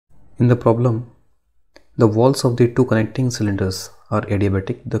In the problem, the walls of the two connecting cylinders are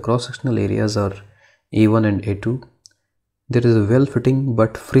adiabatic. The cross-sectional areas are A1 and A2. There is a well-fitting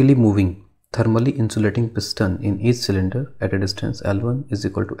but freely moving thermally insulating piston in each cylinder at a distance L1 is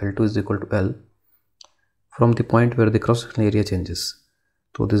equal to L2 is equal to L from the point where the cross-sectional area changes.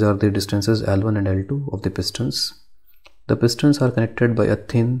 So these are the distances L1 and L2 of the pistons. The pistons are connected by a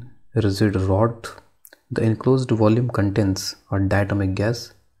thin rigid rod. The enclosed volume contains a diatomic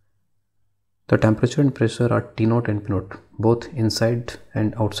gas. The temperature and pressure are T0 and P0, both inside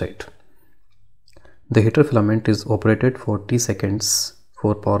and outside. The heater filament is operated for T seconds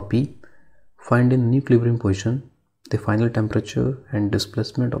for power P. Find in equilibrium position the final temperature and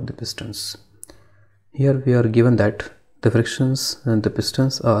displacement of the pistons. Here we are given that the frictions and the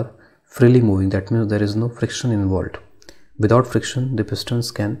pistons are freely moving. That means there is no friction involved. Without friction, the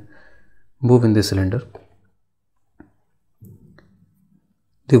pistons can move in the cylinder.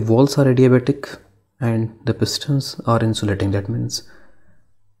 The walls are adiabatic and the pistons are insulating. That means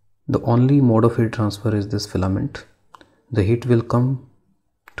the only mode of heat transfer is this filament. The heat will come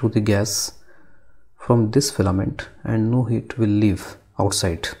to the gas from this filament and no heat will leave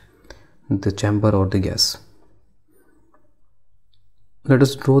outside the chamber or the gas. Let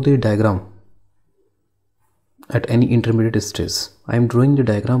us draw the diagram at any intermediate stage. I am drawing the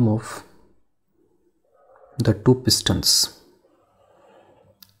diagram of the two pistons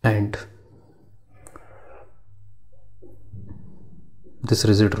and this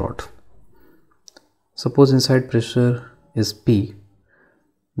rigid rod. Suppose inside pressure is P,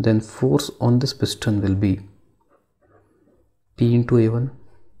 then force on this piston will be P into A1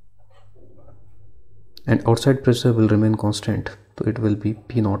 and outside pressure will remain constant, so it will be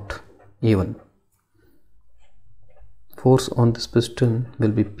P0 A1. Force on this piston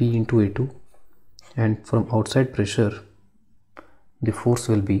will be P into A2 and from outside pressure the force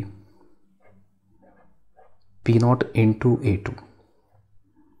will be P0 into A2.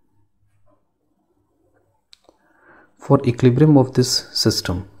 For equilibrium of this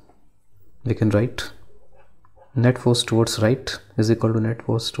system, we can write net force towards right is equal to net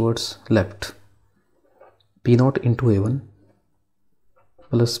force towards left. P0 into A1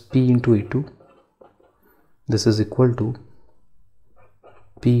 plus P into A2. This is equal to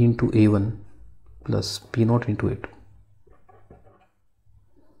P into A1 plus P0 into A2.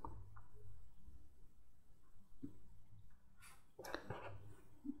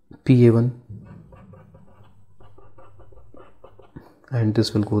 PA1 and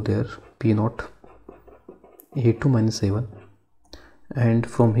this will go there P0 A2 minus A1 and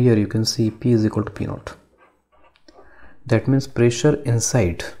from here you can see P is equal to P0. That means pressure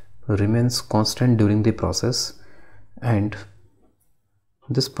inside remains constant during the process and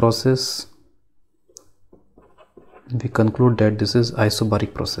this process we conclude that this is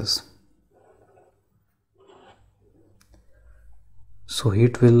isobaric process. So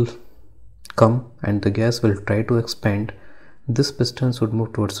heat will come and the gas will try to expand. This piston should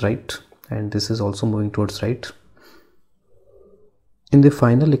move towards right and this is also moving towards right. In the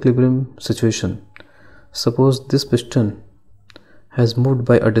final equilibrium situation, suppose this piston has moved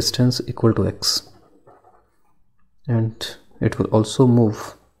by a distance equal to x and it will also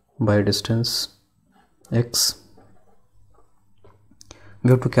move by a distance x.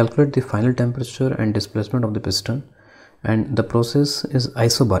 We have to calculate the final temperature and displacement of the piston and the process is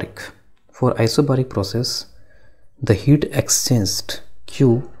isobaric. For isobaric process, the heat exchanged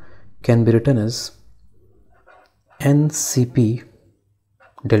Q can be written as NCP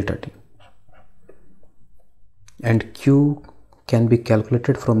delta T and Q can be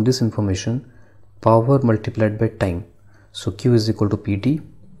calculated from this information power multiplied by time. So Q is equal to PT.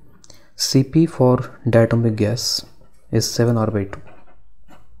 Cp for diatomic gas is 7R by 2.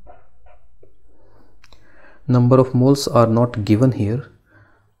 Number of moles are not given here.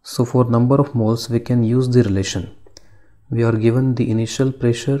 So for number of moles we can use the relation. We are given the initial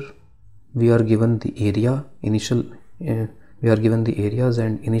pressure, we are given the area, we are given the areas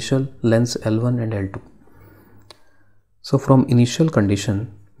and initial lengths L1 and L2. So from initial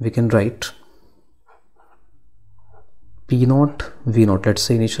condition we can write P0 V0. Let's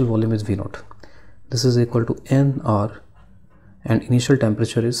say initial volume is V0. This is equal to NR and initial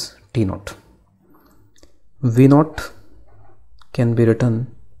temperature is T0. V0 can be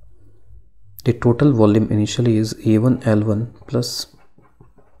written, the total volume initially is A1 L1 plus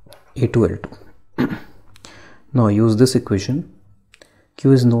A2 L2. Now use this equation.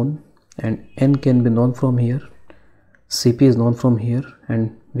 Q is known and N can be known from here, Cp is known from here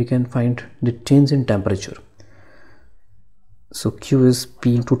and we can find the change in temperature. So Q is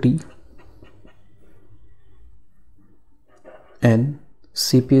P into T, N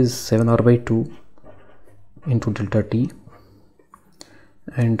Cp is 7R by 2 into delta T,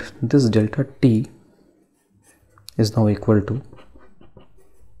 and this delta T is now equal to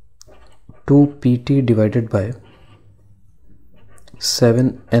 2 Pt divided by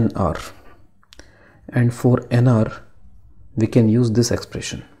 7 Nr, and for Nr we can use this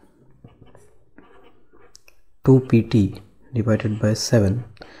expression 2 Pt divided by 7,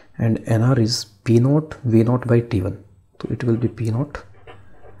 and Nr is P0 V0 by T1, so it will be P0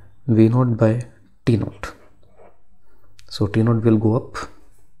 V0 by T0. So T0 will go up.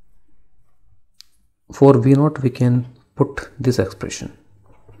 For V0 we can put this expression,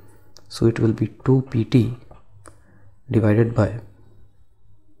 so it will be 2 Pt divided by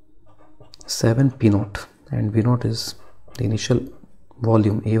 7 P0, and V0 is the initial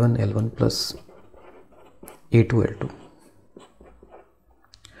volume A1 L1 plus A2 L2.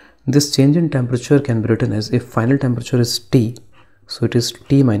 This change in temperature can be written as, if final temperature is T, so it is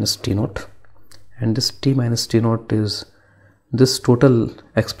T minus T0, and this T minus T0 is this total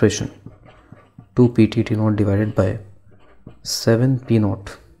expression 2 Pt T0 divided by 7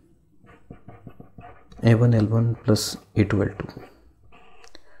 P0 A1 L1 plus A2 L2.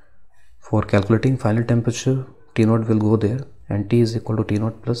 For calculating final temperature, T0 will go there, and T is equal to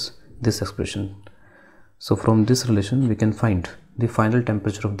T0 plus this expression. So from this relation we can find the final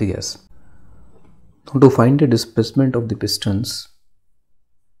temperature of the gas. Now to find the displacement of the pistons,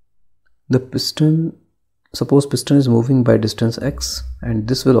 the piston, suppose piston is moving by distance x, and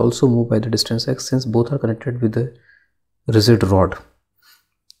this will also move by the distance x, since both are connected with the rigid rod.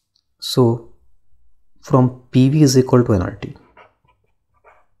 So from PV is equal to nRT.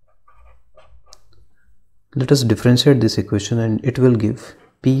 Let us differentiate this equation, and it will give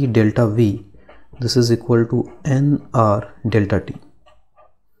P delta V. This is equal to NR delta T.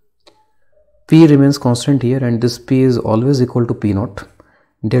 P remains constant here, and this P is always equal to P0.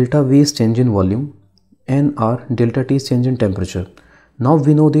 Delta V is change in volume, NR delta T is change in temperature. Now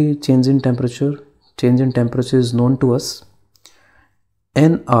we know the change in temperature. Change in temperature is known to us.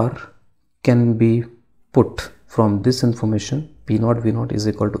 NR can be put from this information. P0 V0 is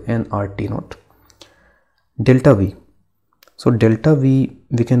equal to NR T0. Delta V. So delta V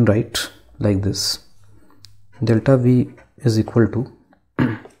we can write like this. Delta V is equal to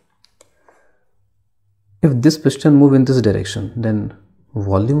if this piston move in this direction, then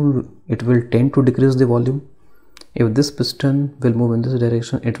volume, it will tend to decrease the volume. If this piston will move in this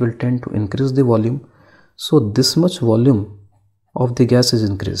direction, it will tend to increase the volume. So this much volume of the gas is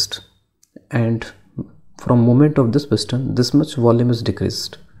increased, and from movement of this piston, this much volume is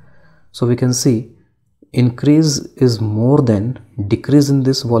decreased. So we can see increase is more than decrease in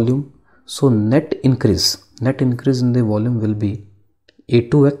this volume. So net increase in the volume will be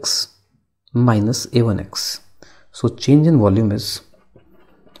A2x minus A1x. So change in volume is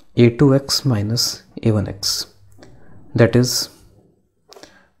A2x minus A1x. That is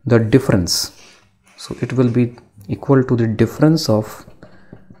the difference. So it will be equal to the difference of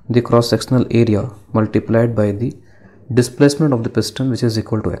the cross-sectional area multiplied by the displacement of the piston, which is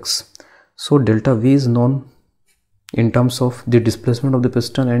equal to x. So delta V is known in terms of the displacement of the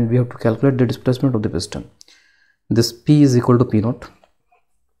piston, and we have to calculate the displacement of the piston. This P is equal to P0.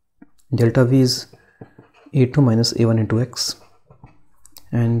 Delta V is A2 minus A1 into x,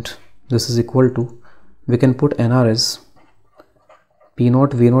 and this is equal to, we can put NR as P0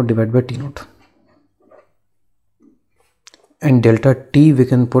 V0 divided by T0, and delta T we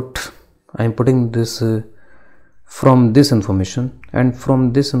can put, I am putting this from this information, and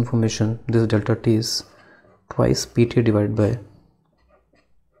from this information this delta T is twice Pt divided by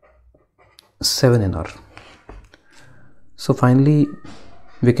 7 Nr. So finally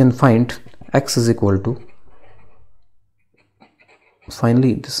we can find x is equal to,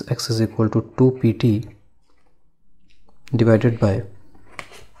 finally this x is equal to 2 Pt divided by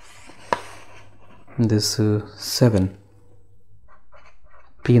this 7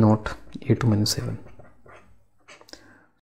 P0 A2 minus 7.